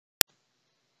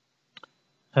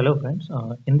Hello friends,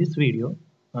 in this video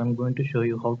I'm going to show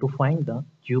you how to find the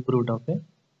cube root of a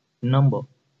number.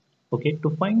 Okay, to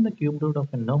find the cube root of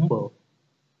a number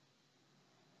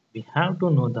we have to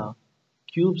know the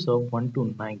cubes of 1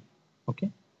 to 9. Okay,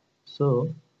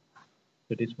 so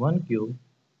that is 1 cube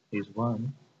is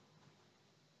 1,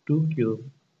 2 cube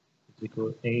is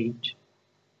equal 8,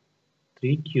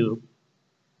 3 cube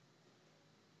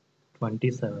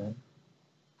 27,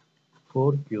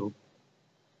 4 cube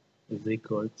is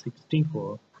equal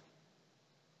 64,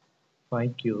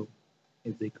 5 cube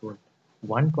is equal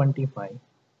 125,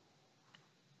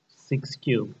 6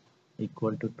 cube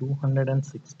equal to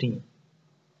 216,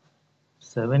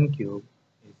 7 cube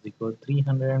is equal to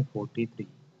 343,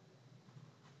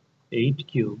 8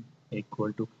 cube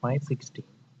equal to 516,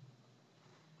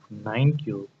 9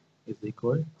 cube is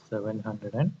equal to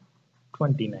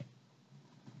 729.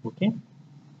 Okay,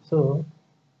 so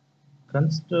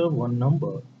consider one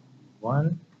number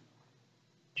 1,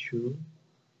 2,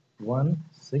 1,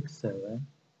 6, 7,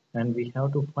 and we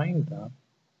have to find the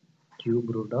cube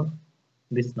root of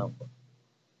this number.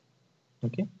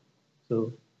 Okay,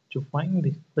 so to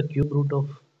find the cube root of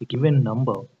a given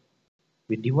number,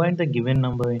 we divide the given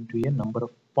number into a number of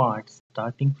parts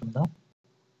starting from the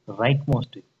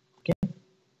rightmost digit. Okay,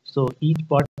 so each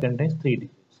part contains 3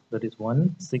 digits. That is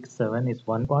 1, 6, 7 is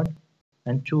one part,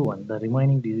 and 2, 1. The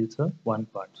remaining digits are one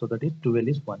part. So that is 12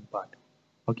 is one part.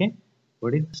 Okay,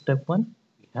 what is step 1?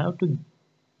 We have to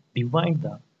divide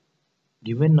the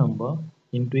given number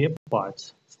into a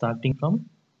parts starting from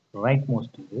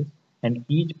rightmost digits, and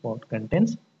each part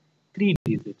contains 3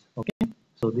 digits. Okay,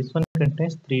 so this one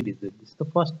contains 3 digits. This is the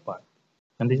first part,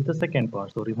 and this is the second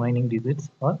part. So remaining digits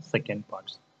are second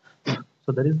parts.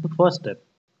 So that is the first step.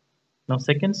 Now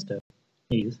second step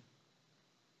is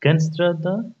consider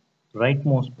the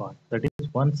rightmost part, that is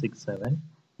 167.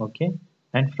 Okay,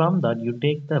 and from that you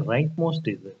take the rightmost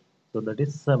digit, so that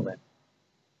is 7.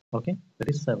 Okay, that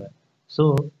is 7.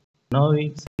 So now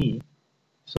we see,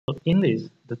 so in this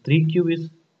the 3 cube is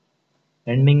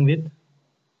ending with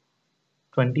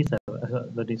 27,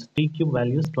 that is 3 cube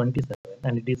value is 27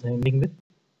 and it is ending with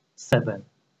 7.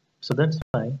 So that's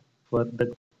why for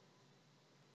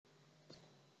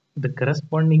the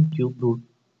corresponding cube root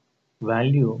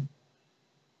value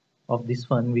of this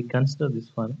one, we consider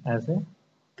this one as a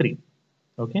 3.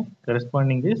 Okay,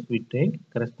 corresponding this we take,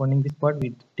 corresponding this part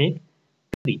we take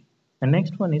 3, and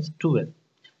next one is 12.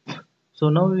 So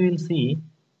now we will see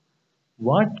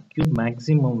what cube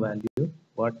maximum value,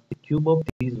 what the cube of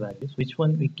these values, which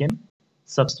one we can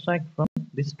subtract from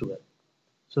this 12.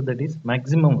 So that is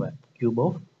maximum value, cube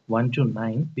of 1 to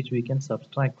 9, which we can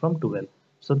subtract from 12.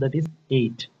 So that is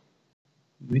 8.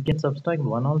 We can subtract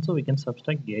 1 also, we can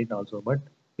subtract 8 also, but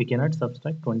we cannot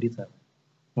subtract 27.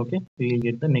 Okay, we will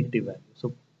get the negative value.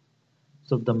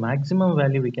 So the maximum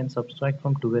value we can subtract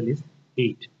from 12 is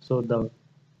 8. So the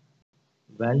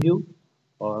value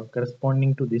or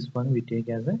corresponding to this one we take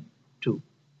as a 2,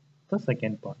 the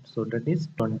second part. So that is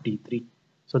 23.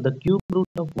 So the cube root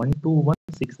of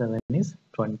 12167 is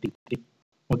 23.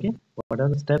 Okay, what are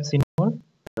the steps involved?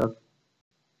 There are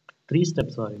 3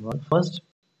 steps are involved. First,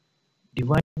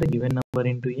 divide the given number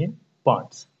into a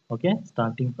parts. Okay,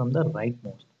 starting from the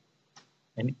rightmost,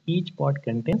 and each part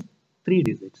contains 3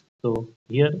 digits. So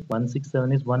here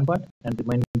 167 is one part and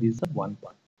remaining is one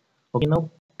part. Okay, now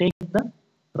take the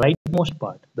rightmost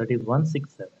part, that is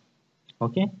 167.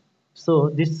 Okay, so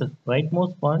this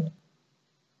rightmost part,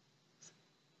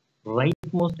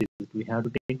 rightmost digit we have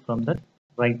to take from that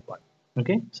right part.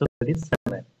 Okay, so that is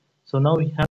 7. So now we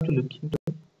have to look into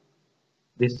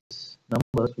this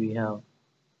numbers we have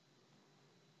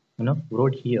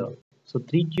wrote here. So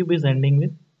 3 cube is ending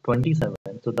with 27.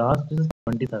 So the last is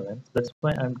 27. So that's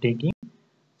why I'm taking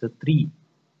the 3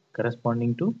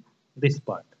 corresponding to this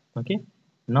part. Okay,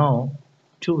 now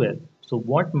 12. So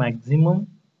what maximum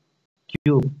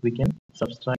cube we can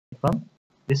subtract from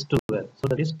this 12? So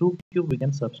that is 2 cube we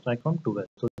can subtract from 12.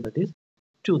 So that is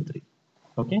 2, 3.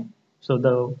 Okay, so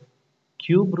the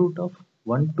cube root of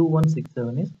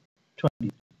 12167 is 23.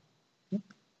 Okay?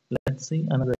 Let's see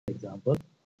another example.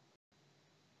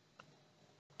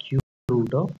 Cube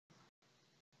root of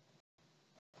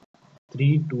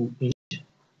 328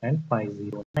 and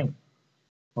 509.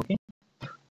 Okay,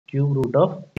 cube root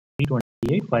of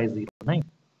 328, 509.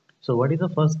 So what is the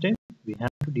first step? We have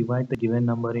to divide the given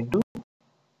number into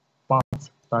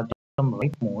parts starting from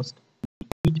rightmost.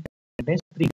 Each contains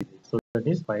 3 digits. So that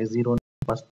is 509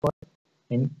 first part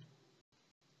and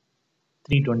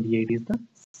 328 is the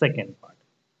second part.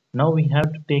 Now we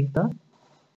have to take the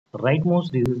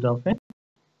rightmost digit of a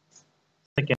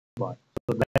second part.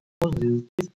 So rightmost digit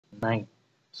is 9.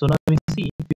 So now we see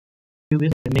cube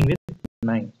is ending with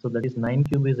 9. So that is 9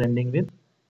 cube is ending with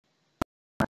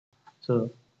 9.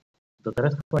 So the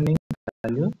corresponding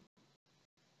value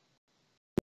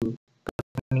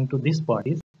corresponding to this part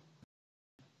is,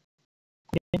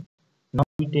 okay. Now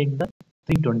we take the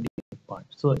 320 part.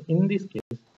 So in this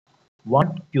case,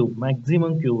 what cube,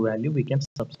 maximum cube value we can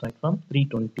subtract from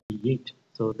 328.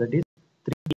 So that is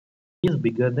 3 is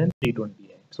bigger than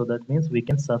 328. So that means we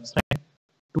can subtract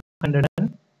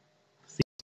 206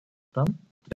 from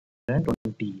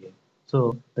 328.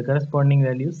 So the corresponding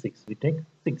value is 6. We take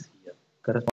 6 here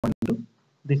corresponding to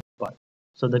this part.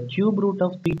 So the cube root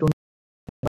of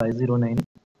 32509 is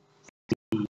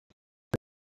 60.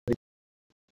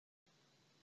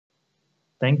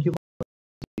 Thank you for the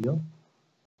video.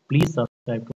 Please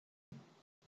subscribe to